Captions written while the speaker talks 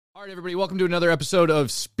All right, everybody, welcome to another episode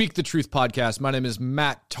of Speak the Truth podcast. My name is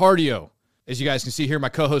Matt Tardio. As you guys can see here, my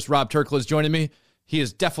co-host Rob Turkle is joining me. He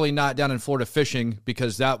is definitely not down in Florida fishing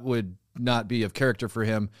because that would not be of character for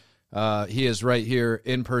him. He is right here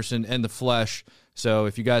in person, in the flesh. So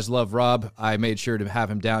if you guys love Rob, I made sure to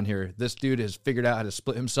have him down here. This dude has figured out how to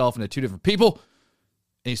split himself into two different people,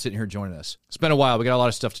 and he's sitting here joining us. It's been a while. We got a lot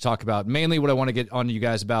of stuff to talk about. Mainly what I want to get on to you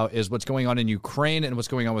guys about is what's going on in Ukraine and what's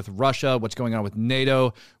going on with Russia, what's going on with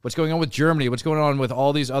NATO, what's going on with Germany, what's going on with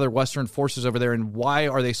all these other Western forces over there, and why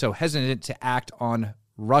are they so hesitant to act on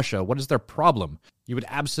Russia? What is their problem? You would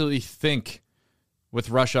absolutely think with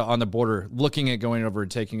Russia on the border, looking at going over and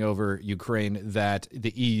taking over Ukraine, that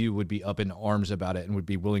the EU would be up in arms about it and would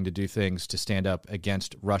be willing to do things to stand up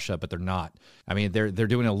against Russia, but they're not. I mean, they're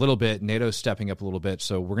doing a little bit. NATO's stepping up a little bit,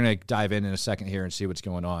 so we're going to dive in a second here and see what's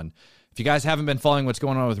going on. If you guys haven't been following what's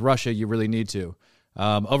going on with Russia, you really need to.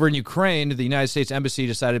 Over in Ukraine, the United States Embassy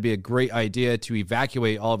decided it'd be a great idea to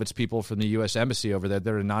evacuate all of its people from the U.S. Embassy over there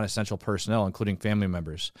that are non-essential personnel, including family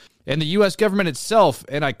members. And the U.S. government itself,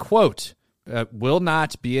 and I quote, will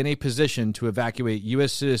not be in a position to evacuate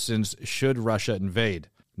U.S. citizens should Russia invade.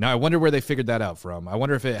 Now, I wonder where they figured that out from. I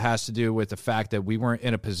wonder if it has to do with the fact that we weren't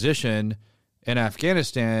in a position in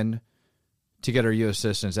Afghanistan to get our U.S.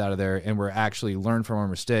 citizens out of there, and we're actually learned from our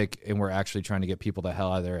mistake, and we're actually trying to get people the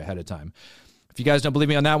hell out of there ahead of time. If you guys don't believe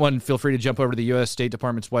me on that one, feel free to jump over to the U.S. State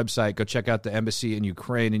Department's website, go check out the embassy in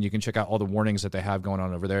Ukraine, and you can check out all the warnings that they have going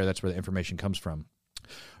on over there. That's where the information comes from.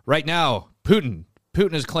 Right now, Putin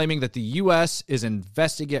is claiming that the U.S. is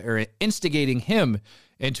instigating him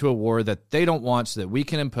into a war that they don't want so that we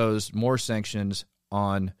can impose more sanctions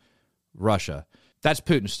on Russia. That's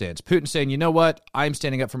Putin's stance. Putin's saying, you know what? I'm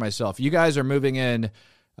standing up for myself. You guys are moving in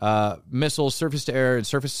missiles, surface-to-air and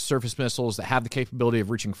surface-to-surface missiles that have the capability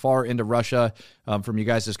of reaching far into Russia from you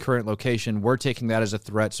guys' current location. We're taking that as a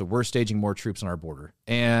threat, so we're staging more troops on our border.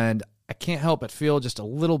 And I can't help but feel just a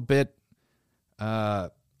little bit,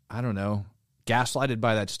 gaslighted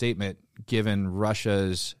by that statement, given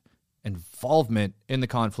Russia's involvement in the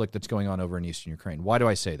conflict that's going on over in eastern Ukraine. Why do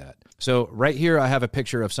I say that? So right here, I have a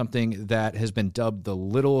picture of something that has been dubbed the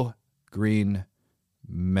Little Green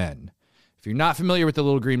Men. If you're not familiar with the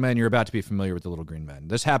Little Green Men, you're about to be familiar with the Little Green Men.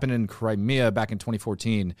 This happened in Crimea back in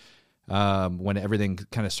 2014 when everything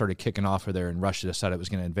kind of started kicking off over there and Russia decided it was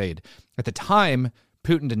going to invade. At the time,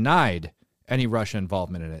 Putin denied any Russia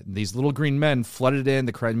involvement in it. And these little green men flooded in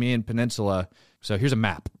the Crimean Peninsula. So here's a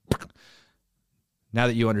map. Now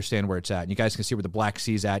that you understand where it's at, and you guys can see where the Black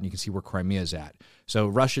Sea's at, and you can see where Crimea's at. So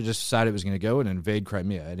Russia just decided it was going to go and invade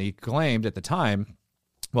Crimea. And he claimed at the time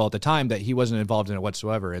that he wasn't involved in it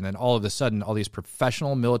whatsoever. And then all of a sudden, all these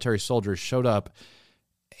professional military soldiers showed up,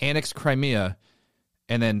 annexed Crimea,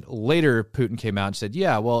 and then later, Putin came out and said,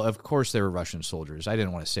 yeah, well, of course they were Russian soldiers. I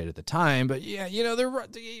didn't want to say it at the time, but yeah,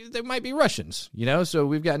 they might be Russians, so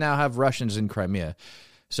we've got now have Russians in Crimea.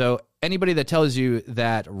 So anybody that tells you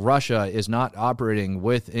that Russia is not operating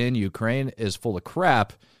within Ukraine is full of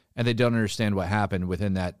crap, and they don't understand what happened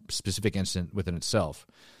within that specific incident within itself.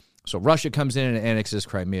 So Russia comes in and annexes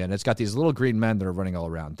Crimea, and it's got these little green men that are running all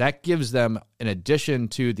around. That gives them, in addition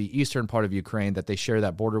to the eastern part of Ukraine that they share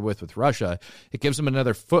that border with Russia, it gives them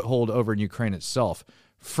another foothold over in Ukraine itself.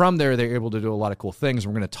 From there, they're able to do a lot of cool things.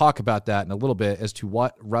 We're going to talk about that in a little bit as to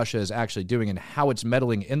what Russia is actually doing and how it's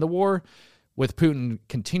meddling in the war, with Putin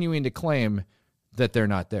continuing to claim that they're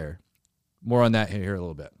not there. More on that here in a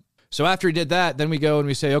little bit. So after he did that, then we go and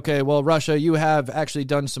we say, okay, well, Russia, you have actually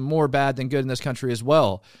done some more bad than good in this country as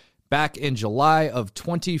well. Back in July of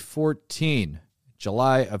 2014,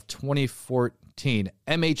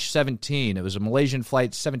 MH17, it was a Malaysian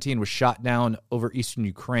Flight 17, was shot down over eastern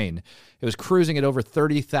Ukraine. It was cruising at over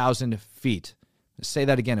 30,000 feet. Let's say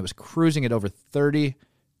that again. It was cruising at over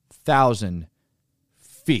 30,000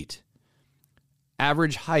 feet.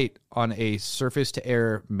 Average height on a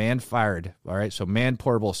surface-to-air man-fired, all right, so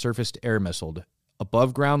man-portable surface-to-air missile,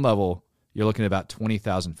 above ground level, you're looking at about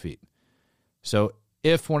 20,000 feet. So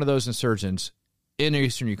if one of those insurgents in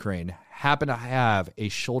eastern Ukraine happen to have a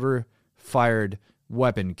shoulder-fired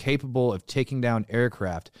weapon capable of taking down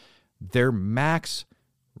aircraft, their max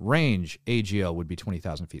range AGL would be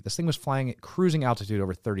 20,000 feet. This thing was flying at cruising altitude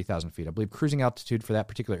over 30,000 feet. I believe cruising altitude for that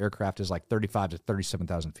particular aircraft is like 35 to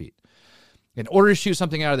 37,000 feet. In order to shoot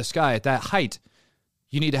something out of the sky at that height,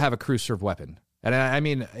 you need to have a cruise-served weapon. And I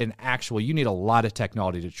mean, you need a lot of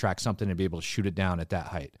technology to track something and be able to shoot it down at that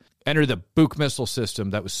height. Enter the Buk missile system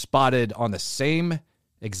that was spotted on the same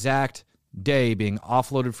exact day being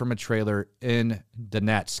offloaded from a trailer in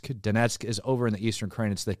Donetsk. Donetsk is over in the eastern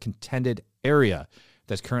Ukraine. It's the contended area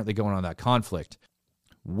that's currently going on that conflict.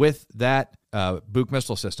 with that Buk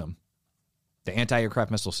missile system, the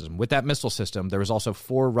anti-aircraft missile system. With that missile system, there was also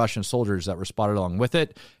 4 Russian soldiers that were spotted along with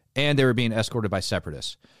it, and they were being escorted by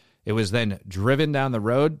separatists. It was then driven down the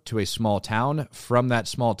road to a small town. From that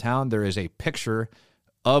small town, there is a picture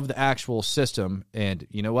of the actual system, and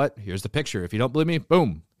you know what? Here's the picture. If you don't believe me,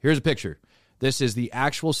 boom, here's a picture. This is the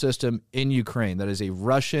actual system in Ukraine. That is a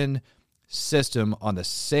Russian system on the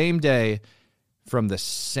same day from the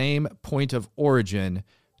same point of origin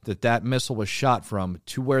that missile was shot from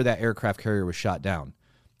to where that aircraft carrier was shot down.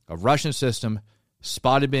 A Russian system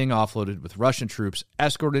spotted being offloaded with Russian troops,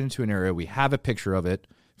 escorted into an area. We have a picture of it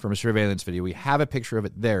from a surveillance video. We have a picture of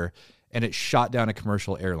it there, and it shot down a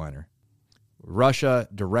commercial airliner. Russia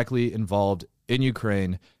directly involved in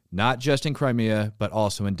Ukraine, not just in Crimea, but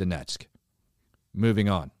also in Donetsk. Moving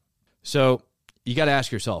on. So you got to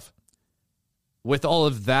ask yourself, with all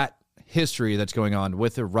of that history that's going on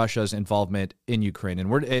with Russia's involvement in Ukraine,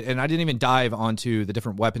 and I didn't even dive onto the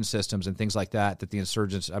different weapon systems and things like that the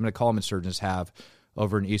insurgents, I'm going to call them insurgents, have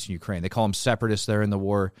over in eastern Ukraine. They call them separatists there in the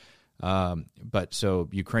war. But so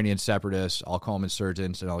Ukrainian separatists, I'll call them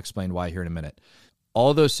insurgents, and I'll explain why here in a minute.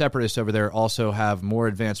 All those separatists over there also have more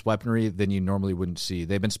advanced weaponry than you normally wouldn't see.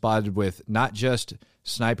 They've been spotted with not just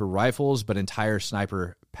sniper rifles, but entire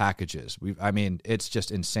sniper packages. It's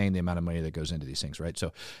just insane the amount of money that goes into these things, right?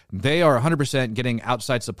 So they are 100% getting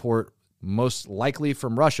outside support, most likely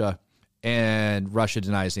from Russia, and Russia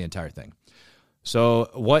denies the entire thing. So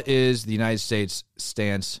what is the United States'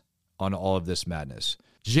 stance on all of this madness?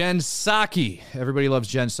 Jen Psaki, everybody loves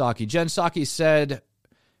Jen Psaki. Jen Psaki said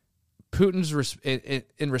Putin's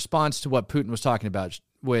in response to what Putin was talking about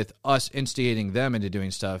with us instigating them into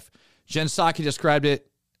doing stuff. Jen Psaki described it,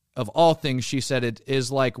 of all things, she said it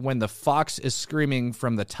is like when the fox is screaming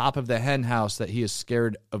from the top of the hen house that he is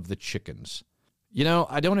scared of the chickens. You know,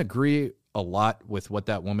 I don't agree a lot with what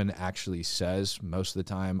that woman actually says. Most of the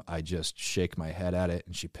time, I just shake my head at it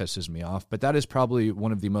and she pisses me off. But that is probably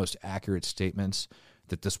one of the most accurate statements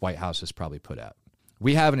that this White House has probably put out.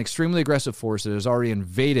 We have an extremely aggressive force that has already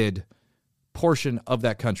invaded portion of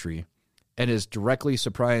that country and is directly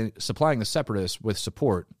supplying the separatists with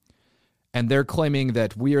support, and they're claiming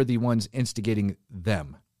that we are the ones instigating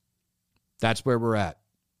them. That's where we're at.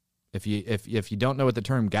 If you don't know what the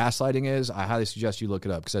term gaslighting is, I highly suggest you look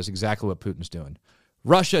it up, because that's exactly what Putin's doing.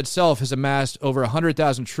 Russia itself has amassed over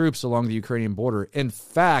 100,000 troops along the Ukrainian border. In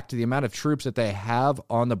fact, the amount of troops that they have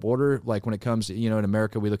on the border, like when it comes to, in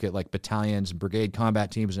America, we look at like battalions and brigade combat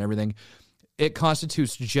teams and everything, it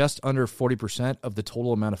constitutes just under 40% of the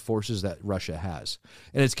total amount of forces that Russia has.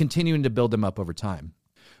 And it's continuing to build them up over time.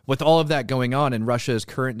 With all of that going on and Russia's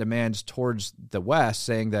current demands towards the West,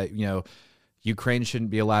 saying that, Ukraine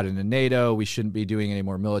shouldn't be allowed into NATO, we shouldn't be doing any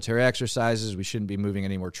more military exercises, we shouldn't be moving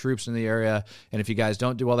any more troops in the area, and if you guys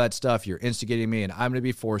don't do all that stuff, you're instigating me, and I'm going to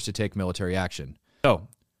be forced to take military action. So,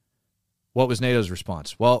 what was NATO's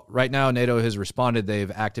response? Well, right now, NATO has responded.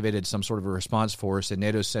 They've activated some sort of a response force, and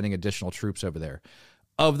NATO's sending additional troops over there.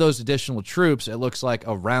 Of those additional troops, it looks like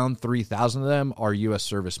around 3,000 of them are U.S.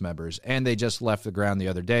 service members, and they just left the ground the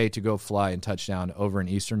other day to go fly and touch down over in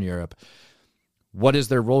Eastern Europe. What is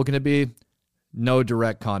their role going to be? No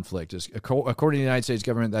direct conflict. According to the United States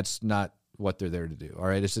government, that's not what they're there to do. All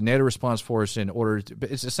right, it's a NATO response force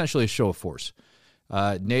it's essentially a show of force.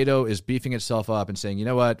 NATO is beefing itself up and saying, you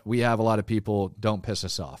know what, we have a lot of people, don't piss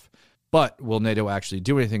us off. But will NATO actually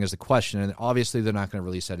do anything is the question, and obviously they're not going to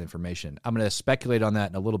release that information. I'm going to speculate on that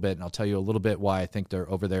in a little bit, and I'll tell you a little bit why I think they're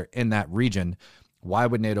over there in that region. Why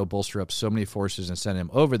would NATO bolster up so many forces and send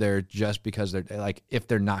them over there just because they're like, if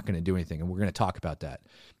they're not going to do anything? And we're going to talk about that.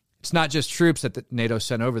 It's not just troops that NATO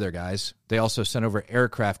sent over there, guys. They also sent over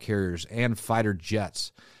aircraft carriers and fighter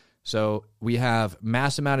jets. So we have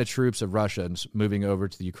mass amount of troops of Russians moving over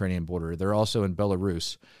to the Ukrainian border. They're also in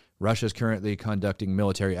Belarus. Russia's currently conducting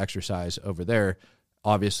military exercise over there,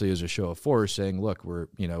 obviously as a show of force, saying, look, we're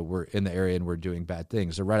in the area and we're doing bad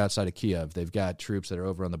things. They're right outside of Kiev. They've got troops that are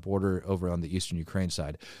over on the border, over on the eastern Ukraine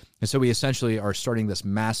side. And so we essentially are starting this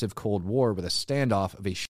massive Cold War with a standoff of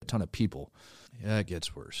a shit ton of people. Yeah, it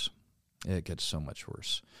gets worse. It gets so much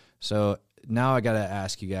worse. So now I got to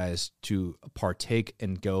ask you guys to partake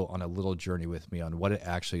and go on a little journey with me on what it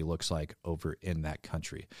actually looks like over in that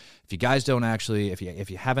country. If you guys don't actually, if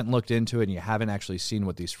you haven't looked into it and you haven't actually seen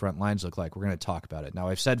what these front lines look like, we're going to talk about it. Now,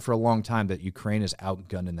 I've said for a long time that Ukraine is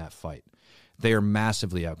outgunned in that fight. They are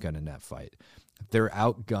massively outgunned in that fight. They're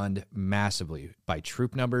outgunned massively by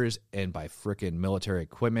troop numbers and by frickin' military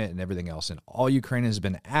equipment and everything else. And all Ukraine has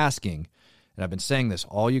been asking, and I've been saying this,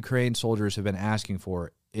 all Ukraine soldiers have been asking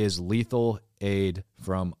for is lethal aid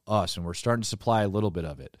from us, and we're starting to supply a little bit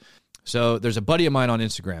of it. So there's a buddy of mine on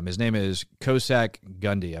Instagram. His name is Kosak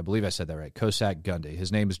Gundy. I believe I said that right. Kosak Gundy.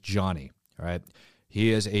 His name is Johnny. All right.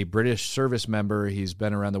 He is a British service member. He's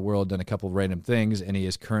been around the world, done a couple of random things, and he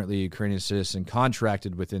is currently a Ukrainian citizen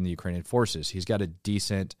contracted within the Ukrainian forces. He's got a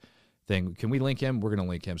decent thing. Can we link him? We're going to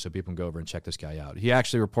link him so people can go over and check this guy out. He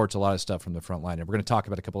actually reports a lot of stuff from the front line, and we're going to talk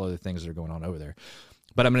about a couple other things that are going on over there.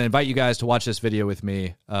 But I'm going to invite you guys to watch this video with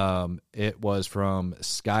me. It was from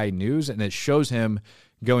Sky News, and it shows him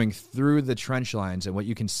going through the trench lines, and what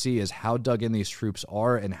you can see is how dug in these troops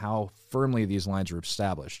are and how firmly these lines are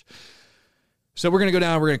established. So we're going to go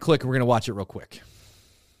down, we're going to click, and we're going to watch it real quick.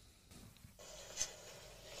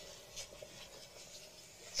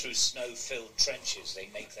 Through snow-filled trenches, they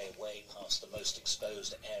make their way past the most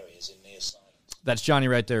exposed areas in near silence. That's Johnny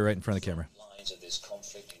right there, right in front of the camera. Lines of this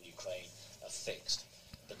conflict in Ukraine are fixed,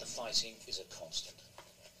 but the fighting is a constant.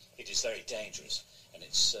 It is very dangerous, and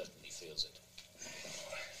it certainly feels it.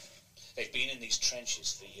 They've been in these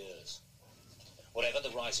trenches for years. Whatever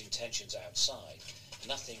the rising tensions outside,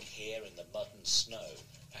 nothing here in the mud and snow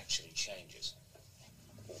actually changes.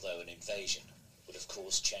 Although an invasion would, of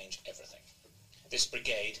course, change everything. This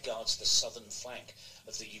brigade guards the southern flank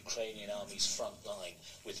of the Ukrainian army's front line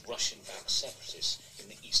with Russian-backed separatists in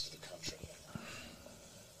the east of the country.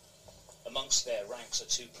 Amongst their ranks are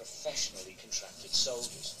two professionally contracted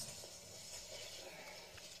soldiers.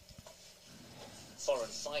 Foreign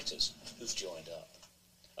fighters who've joined up.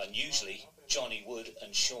 Unusually, Johnny Wood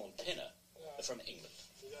and Sean Pinner are from England.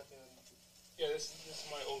 Yeah, this is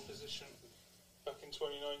my old position back in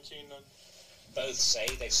 2019. Both say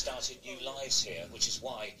they've started new lives here, which is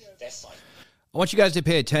why they're fighting. I want you guys to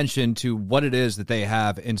pay attention to what it is that they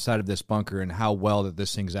have inside of this bunker and how well that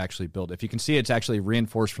this thing's actually built. If you can see, it's actually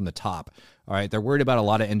reinforced from the top. All right, they're worried about a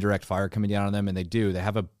lot of indirect fire coming down on them, and they do. They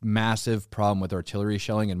have a massive problem with artillery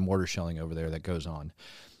shelling and mortar shelling over there that goes on.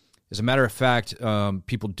 As a matter of fact,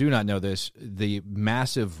 people do not know this, the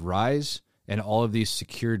massive rise in all of these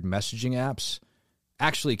secured messaging apps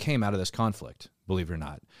actually came out of this conflict, believe it or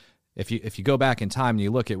not. If you go back in time and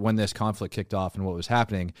you look at when this conflict kicked off and what was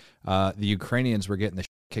happening, the Ukrainians were getting the shit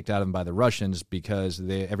kicked out of them by the Russians because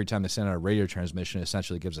every time they sent out a radio transmission, it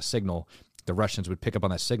essentially gives a signal. The Russians would pick up on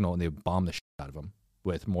that signal and they would bomb the shit out of them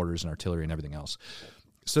with mortars and artillery and everything else.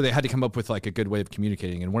 So they had to come up with like a good way of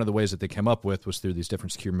communicating. And one of the ways that they came up with was through these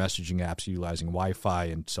different secure messaging apps utilizing Wi-Fi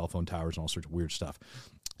and cell phone towers and all sorts of weird stuff.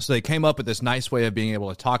 So they came up with this nice way of being able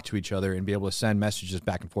to talk to each other and be able to send messages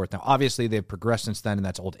back and forth. Now, obviously, they've progressed since then, and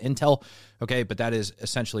that's old intel, okay? But that is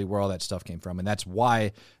essentially where all that stuff came from, and that's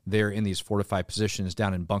why they're in these fortified positions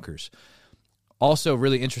down in bunkers. Also,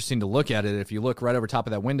 really interesting to look at it, if you look right over top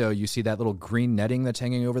of that window, you see that little green netting that's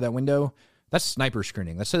hanging over that window? That's sniper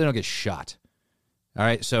screening. That's so they don't get shot. All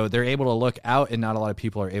right, so they're able to look out, and not a lot of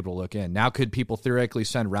people are able to look in. Now, could people theoretically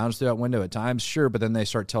send rounds through that window at times? Sure, but then they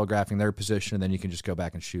start telegraphing their position, and then you can just go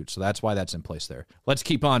back and shoot. So that's why that's in place there. Let's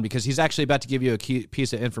keep on, because he's actually about to give you a key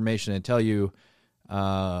piece of information and tell you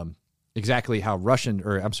exactly how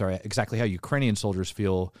exactly how Ukrainian soldiers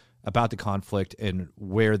feel about the conflict and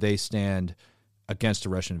where they stand against a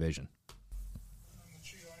Russian invasion.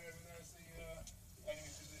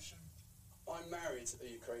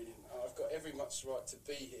 Every much right to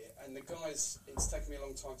be here, and the guys, it's taken me a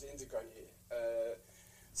long time to integrate here,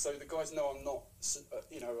 so the guys know I'm not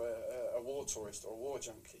a war tourist or a war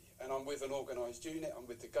junkie, and I'm with an organised unit, I'm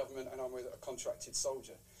with the government, and I'm with a contracted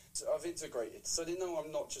soldier, so I've integrated, so they know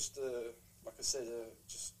I'm not just like I said,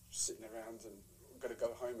 just sitting around and I'm going to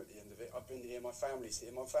go home at the end of it. I've been here, my family's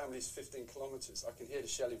here, my family's 15 kilometres, I can hear the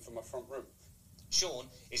shelling from my front room. Sean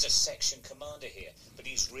is a section commander here, but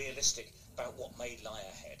he's realistic about what may lie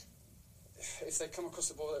ahead. If they come across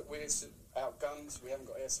the border, we're outgunned, we haven't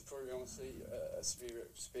got air superiority,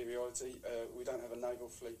 we don't have a naval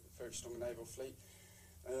fleet, very strong naval fleet,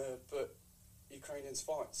 but Ukrainians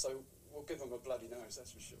fight, so we'll give them a bloody nose,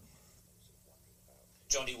 that's for sure.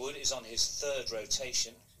 Johnny Wood is on his third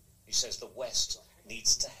rotation. He says the West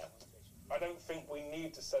needs to help. I don't think we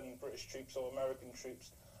need to send British troops or American troops.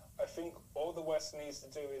 I think all the West needs to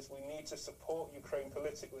do is we need to support Ukraine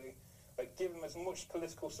politically. Like, give them as much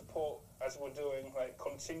political support as we're doing, like,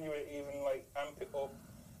 continue it, even, like, amp it up,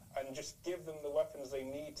 and just give them the weapons they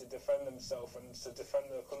need to defend themselves and to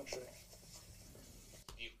defend their country.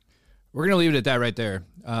 We're going to leave it at that right there.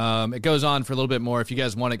 It goes on for a little bit more. If you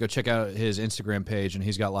guys want to, go check out his Instagram page, and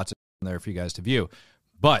he's got lots of there for you guys to view.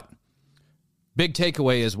 But big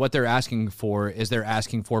takeaway is what they're asking for is they're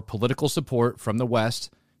asking for political support from the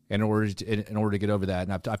West in order to get over that.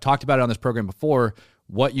 And I've talked about it on this program before,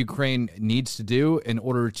 what Ukraine needs to do in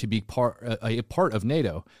order to be a part of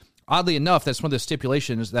NATO. Oddly enough, that's one of the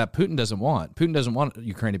stipulations that Putin doesn't want. Putin doesn't want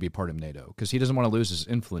Ukraine to be part of NATO because he doesn't want to lose his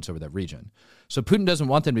influence over that region. So Putin doesn't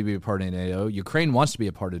want them to be a part of NATO. Ukraine wants to be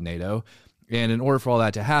a part of NATO. And in order for all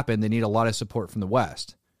that to happen, they need a lot of support from the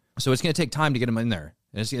West. So it's going to take time to get them in there.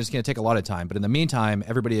 And it's going to take a lot of time. But in the meantime,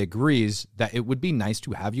 everybody agrees that it would be nice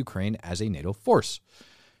to have Ukraine as a NATO force.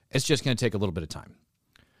 It's just going to take a little bit of time.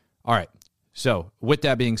 All right. So with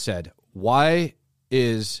that being said, why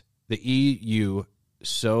is the EU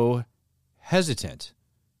so hesitant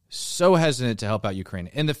to help out Ukraine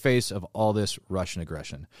in the face of all this Russian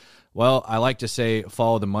aggression? Well, I like to say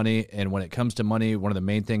follow the money. And when it comes to money, one of the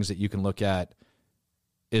main things that you can look at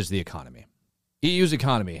is the economy. EU's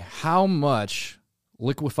economy. How much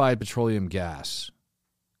liquefied petroleum gas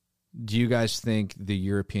do you guys think the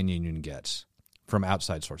European Union gets from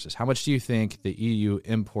outside sources? How much do you think the EU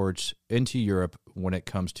imports into Europe when it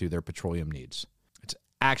comes to their petroleum needs? It's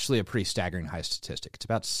actually a pretty staggering high statistic. It's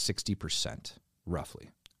about 60%, roughly.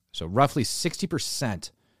 So roughly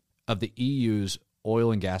 60% of the EU's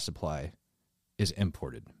oil and gas supply is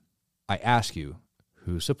imported. I ask you,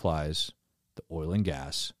 who supplies the oil and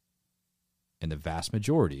gas in the vast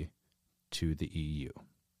majority to the EU?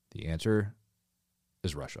 The answer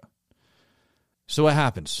is Russia. So what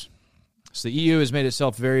happens? So the EU has made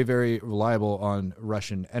itself very, very reliable on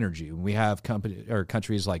Russian energy. We have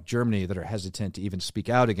countries like Germany that are hesitant to even speak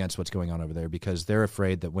out against what's going on over there because they're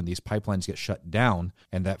afraid that when these pipelines get shut down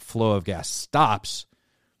and that flow of gas stops,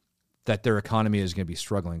 that their economy is going to be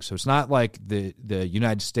struggling. So it's not like the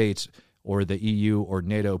United States or the EU or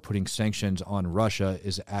NATO putting sanctions on Russia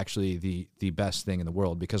is actually the best thing in the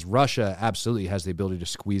world, because Russia absolutely has the ability to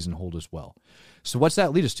squeeze and hold as well. So what's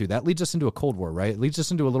that lead us to? That leads us into a Cold War, right? It leads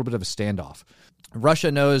us into a little bit of a standoff.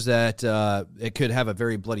 Russia knows that it could have a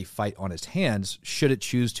very bloody fight on its hands should it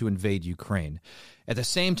choose to invade Ukraine. At the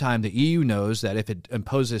same time, the EU knows that if it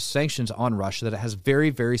imposes sanctions on Russia, that it has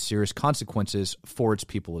very, very serious consequences for its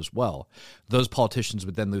people as well. Those politicians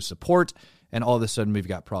would then lose support, and all of a sudden we've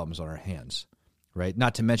got problems on our hands, right?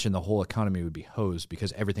 Not to mention the whole economy would be hosed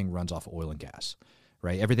because everything runs off oil and gas,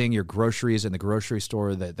 right? Everything, your groceries in the grocery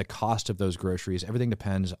store, the cost of those groceries, everything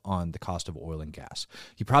depends on the cost of oil and gas.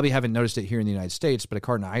 You probably haven't noticed it here in the United States, but a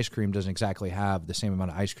carton of ice cream doesn't exactly have the same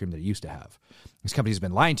amount of ice cream that it used to have. These companies have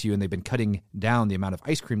been lying to you, and they've been cutting down the amount of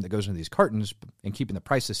ice cream that goes into these cartons and keeping the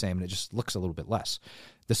price the same, and it just looks a little bit less.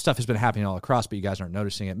 This stuff has been happening all across, but you guys aren't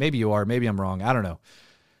noticing it. Maybe you are. Maybe I'm wrong. I don't know.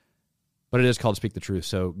 But it is called Speak the Truth,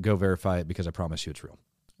 so go verify it because I promise you it's real.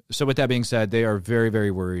 So with that being said, they are very, very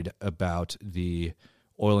worried about the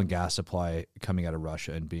oil and gas supply coming out of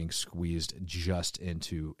Russia and being squeezed just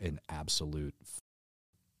into an absolute...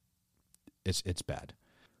 It's bad.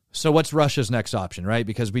 So what's Russia's next option, right?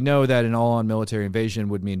 Because we know that an all-on military invasion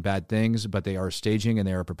would mean bad things, but they are staging and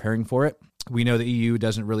they are preparing for it. We know the EU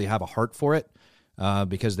doesn't really have a heart for it.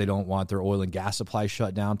 Because they don't want their oil and gas supply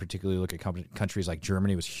shut down, particularly look at countries like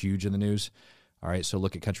Germany was huge in the news. All right, so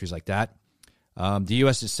look at countries like that. The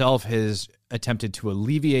U.S. itself has attempted to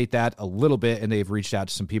alleviate that a little bit, and they've reached out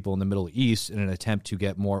to some people in the Middle East in an attempt to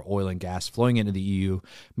get more oil and gas flowing into the EU,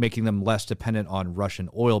 making them less dependent on Russian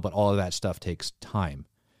oil, but all of that stuff takes time,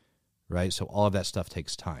 right? So all of that stuff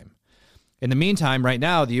takes time. In the meantime, right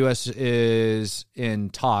now, the U.S. is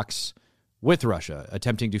in talks with Russia,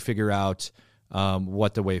 attempting to figure out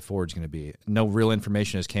what the way forward is going to be. No real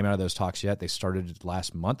information has came out of those talks yet. They started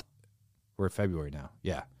last month. We're February now.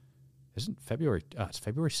 Yeah. Isn't February? It's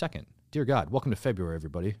February 2nd. Dear God, welcome to February,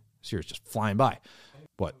 everybody. This year's just flying by.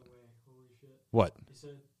 What? Holy shit. What? He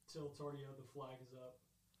said, "Till Tardio, the flag is up."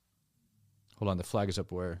 Hold on, the flag is up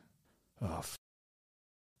where? Oh,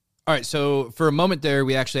 All right, so for a moment there,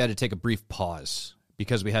 we actually had to take a brief pause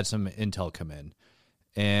because we had some intel come in.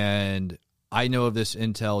 And I know of this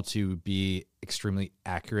intel to be extremely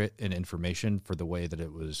accurate in information for the way that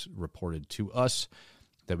it was reported to us,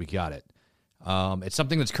 that we got it. It's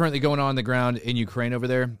something that's currently going on the ground in Ukraine over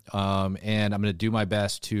there, and I'm going to do my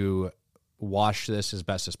best to wash this as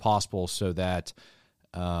best as possible so that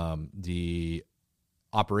the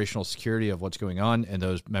operational security of what's going on and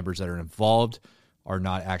those members that are involved are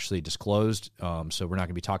not actually disclosed. So we're not going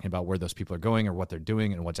to be talking about where those people are going or what they're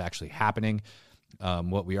doing and what's actually happening.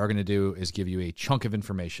 What we are going to do is give you a chunk of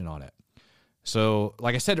information on it. So,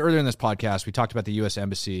 like I said earlier in this podcast, we talked about the U.S.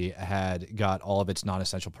 Embassy had got all of its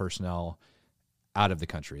non-essential personnel out of the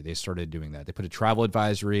country. They started doing that. They put a travel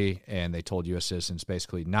advisory, and they told U.S. citizens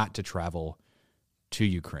basically not to travel to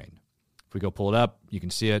Ukraine. If we go pull it up, you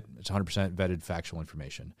can see it. It's 100% vetted factual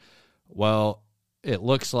information. Well, it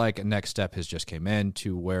looks like a next step has just came in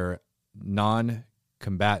to where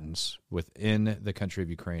non-combatants within the country of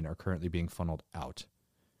Ukraine are currently being funneled out.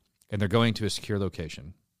 And they're going to a secure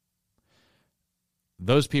location.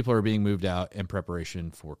 Those people are being moved out in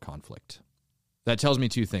preparation for conflict. That tells me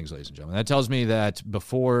two things, ladies and gentlemen. That tells me that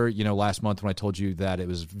before, last month when I told you that it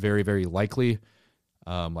was very, very likely,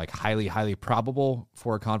 like highly, highly probable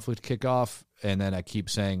for a conflict kickoff, and then I keep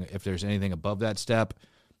saying if there's anything above that step,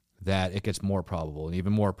 that it gets more probable and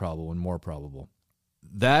even more probable and more probable.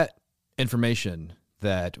 That information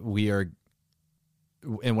that we are,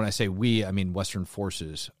 and when I say we, I mean Western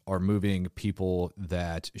forces, are moving people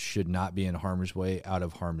that should not be in harm's way out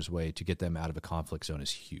of harm's way to get them out of a conflict zone is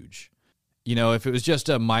huge. If it was just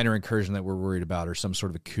a minor incursion that we're worried about or some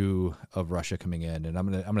sort of a coup of Russia coming in, and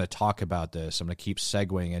I'm gonna talk about this, I'm going to keep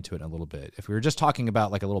segueing into it in a little bit. If we were just talking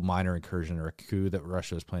about like a little minor incursion or a coup that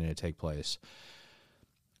Russia is planning to take place,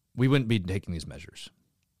 we wouldn't be taking these measures.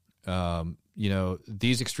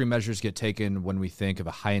 These extreme measures get taken when we think of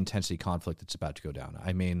a high-intensity conflict that's about to go down.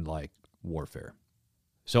 I mean, like warfare.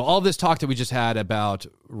 So all this talk that we just had about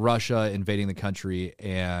Russia invading the country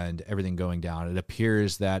and everything going down, it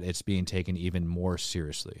appears that it's being taken even more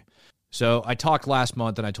seriously. So I talked last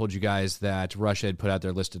month and I told you guys that Russia had put out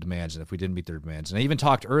their list of demands, and if we didn't meet their demands, and I even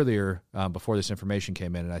talked earlier before this information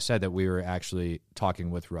came in, and I said that we were actually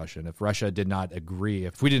talking with Russia, and if Russia did not agree,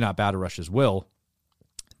 if we did not bow to Russia's will,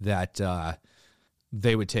 that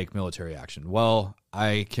they would take military action. Well,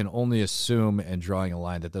 I can only assume, and drawing a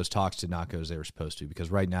line, that those talks did not go as they were supposed to, because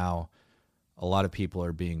right now a lot of people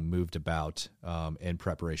are being moved about in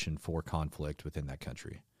preparation for conflict within that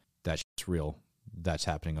country. That's real. That's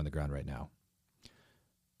happening on the ground right now,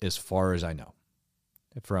 as far as I know.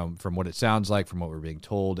 From what it sounds like, from what we're being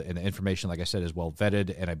told, and the information, like I said, is well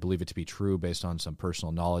vetted, and I believe it to be true based on some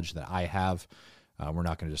personal knowledge that I have. We're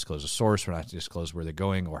not going to disclose a source. We're not going to disclose where they're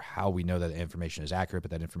going or how we know that the information is accurate,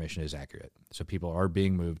 but that information is accurate. So people are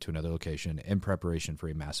being moved to another location in preparation for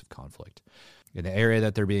a massive conflict. In the area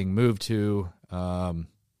that they're being moved to,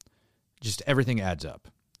 just everything adds up.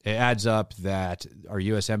 It adds up that our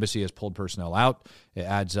U.S. Embassy has pulled personnel out. It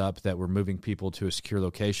adds up that we're moving people to a secure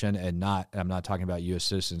location, and I'm not talking about U.S.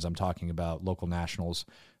 citizens. I'm talking about local nationals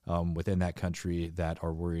within that country that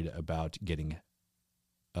are worried about getting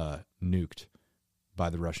nuked by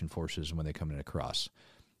the Russian forces when they come in across,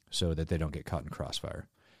 so that they don't get caught in crossfire.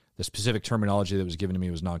 The specific terminology that was given to me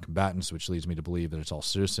was non-combatants, which leads me to believe that it's all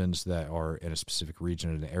citizens that are in a specific region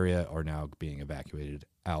or an area are now being evacuated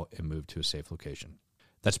out and moved to a safe location.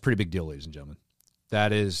 That's a pretty big deal, ladies and gentlemen.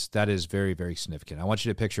 That is very, very significant. I want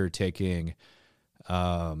you to picture taking,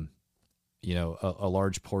 a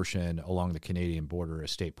large portion along the Canadian border, a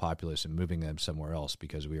state populace, and moving them somewhere else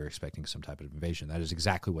because we are expecting some type of invasion. That is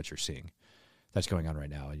exactly what you're seeing. That's going on right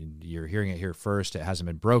now. You're hearing it here first. It hasn't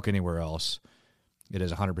been broke anywhere else. It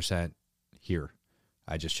is 100% here.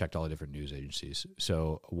 I just checked all the different news agencies.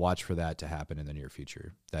 So watch for that to happen in the near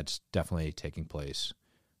future. That's definitely taking place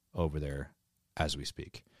over there as we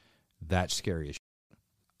speak. That's scary as shit.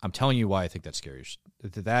 I'm telling you why I think that's scary as shit.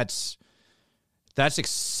 That's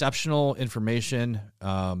exceptional information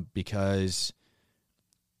because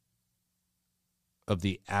of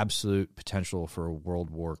the absolute potential for a world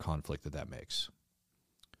war conflict that makes.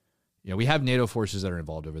 We have NATO forces that are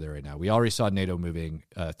involved over there right now. We already saw NATO moving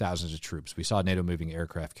thousands of troops. We saw NATO moving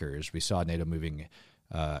aircraft carriers. We saw NATO moving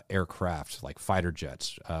aircraft like fighter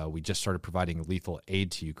jets. We just started providing lethal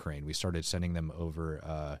aid to Ukraine. We started sending them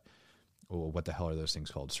over, what the hell are those things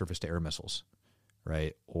called? Surface-to-air missiles,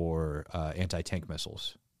 right? Or anti-tank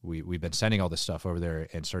missiles. We've been sending all this stuff over there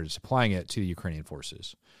and started supplying it to the Ukrainian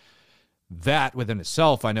forces. That within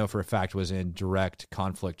itself, I know for a fact, was in direct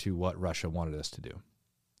conflict to what Russia wanted us to do.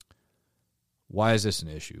 Why is this an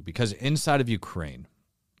issue? Because inside of Ukraine,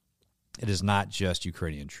 it is not just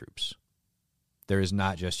Ukrainian troops. There is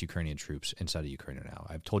not just Ukrainian troops inside of Ukraine right now.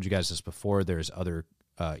 I've told you guys this before. There's other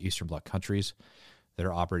Eastern Bloc countries that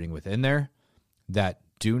are operating within there that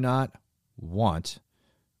do not want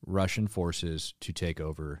Russian forces to take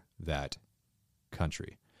over that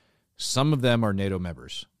country. Some of them are NATO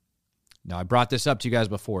members. Now, I brought this up to you guys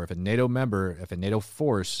before. If a NATO member, if a NATO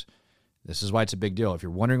force, this is why it's a big deal. If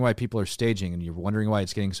you're wondering why people are staging and you're wondering why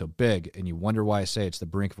it's getting so big and you wonder why I say it's the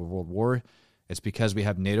brink of a world war, it's because we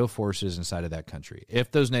have NATO forces inside of that country.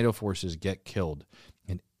 If those NATO forces get killed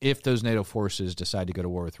and if those NATO forces decide to go to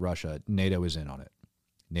war with Russia, NATO is in on it.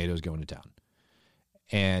 NATO is going to town.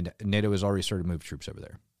 And NATO has already started to move troops over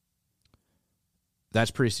there.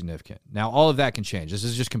 That's pretty significant. Now, all of that can change. This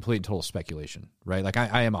is just complete and total speculation, right? Like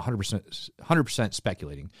I am 100%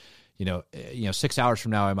 speculating. 6 hours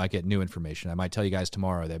from now, I might get new information. I might tell you guys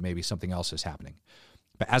tomorrow that maybe something else is happening.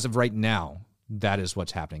 But as of right now, that is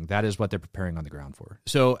what's happening. That is what they're preparing on the ground for.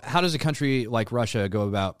 So how does a country like Russia go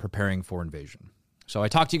about preparing for invasion? So I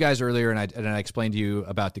talked to you guys earlier, and I explained to you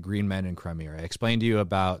about the Green Men in Crimea. I explained to you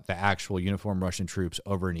about the actual uniformed Russian troops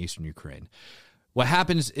over in eastern Ukraine. What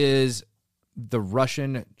happens is the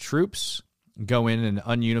Russian troops go in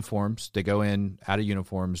ununiforms. They go in out of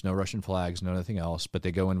uniforms, no Russian flags, no nothing else, but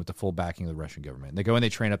they go in with the full backing of the Russian government. They go in, they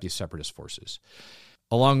train up these separatist forces.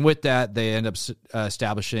 Along with that, they end up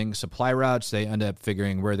establishing supply routes. They end up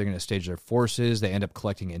figuring where they're going to stage their forces. They end up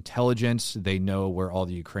collecting intelligence. They know where all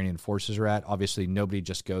the Ukrainian forces are at. Obviously, nobody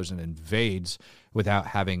just goes and invades without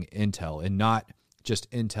having intel, and not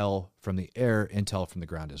just intel from the air, intel from the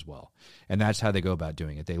ground as well. And that's how they go about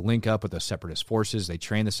doing it. They link up with the separatist forces. They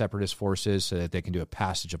train the separatist forces so that they can do a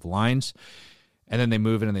passage of lines. And then they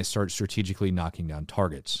move in and they start strategically knocking down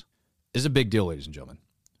targets. This is a big deal, ladies and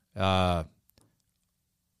gentlemen.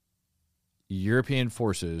 European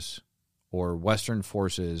forces or Western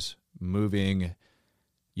forces moving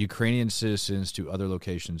Ukrainian citizens to other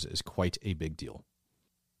locations is quite a big deal.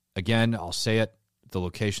 Again, I'll say it, the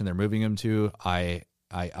location they're moving them to, I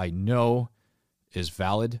know is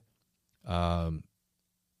valid, and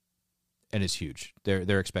it's huge.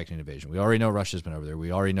 They're expecting invasion. We already know Russia's been over there.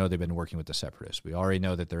 We already know they've been working with the separatists. We already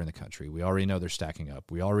know that they're in the country. We already know they're stacking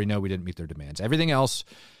up. We already know we didn't meet their demands. Everything else,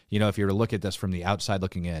 if you were to look at this from the outside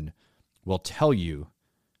looking in, will tell you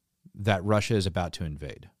that Russia is about to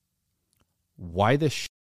invade. Why this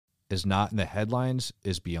is not in the headlines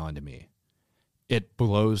is beyond me. It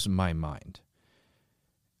blows my mind.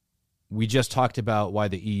 We just talked about why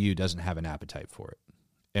the EU doesn't have an appetite for it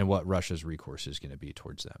and what Russia's recourse is going to be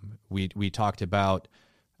towards them. We talked about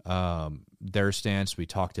their stance. We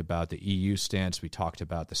talked about the EU stance. We talked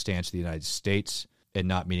about the stance of the United States and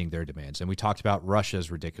not meeting their demands. And we talked about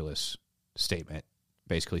Russia's ridiculous statement,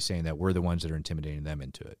 basically saying that we're the ones that are intimidating them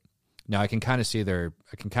into it. Now I can kind of see their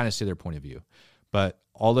point of view, but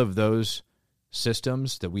all of those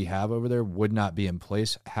systems that we have over there would not be in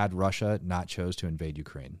place had Russia not chose to invade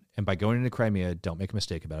Ukraine. And by going into Crimea, don't make a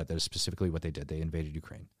mistake about it. That is specifically what they did. They invaded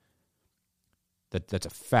Ukraine. That's a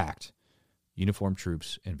fact. Uniformed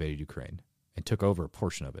troops invaded Ukraine and took over a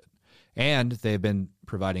portion of it. And they've been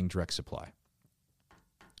providing direct supply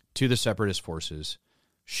to the separatist forces,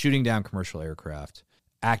 shooting down commercial aircraft,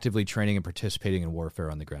 actively training and participating in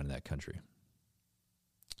warfare on the ground in that country.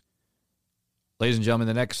 Ladies and gentlemen,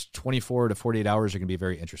 the next 24 to 48 hours are going to be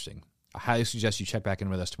very interesting. I highly suggest you check back in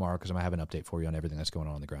with us tomorrow because I'm going to have an update for you on everything that's going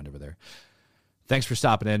on the ground over there. Thanks for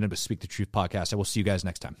stopping in and Speak the Truth podcast. I will see you guys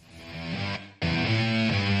next time.